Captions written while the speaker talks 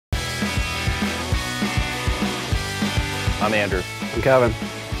I'm Andrew. I'm Kevin.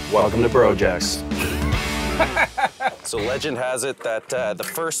 Welcome to Brojects. So legend has it that the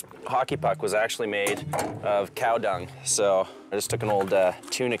first hockey puck was actually made of cow dung. So I just took an old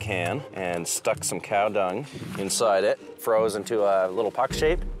tuna can and stuck some cow dung inside it, froze into a little puck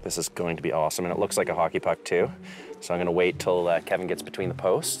shape. This is going to be awesome, and it looks like a hockey puck too. So I'm gonna wait till Kevin gets between the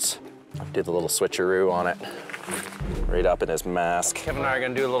posts. Did the little switcheroo on it, right up in his mask. Kevin and I are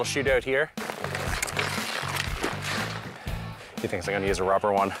gonna do a little shootout here. He thinks I'm gonna use a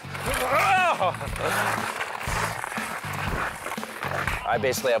rubber one. I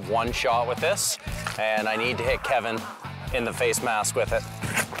basically have one shot with this, and I need to hit Kevin in the face mask with it.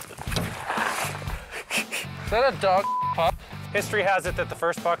 Is that a dog puck? History has it that the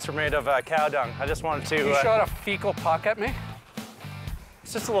first pucks were made of cow dung. I just wanted to... You shot a fecal puck at me?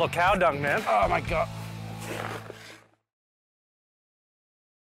 It's just a little cow dung, man. Oh my God.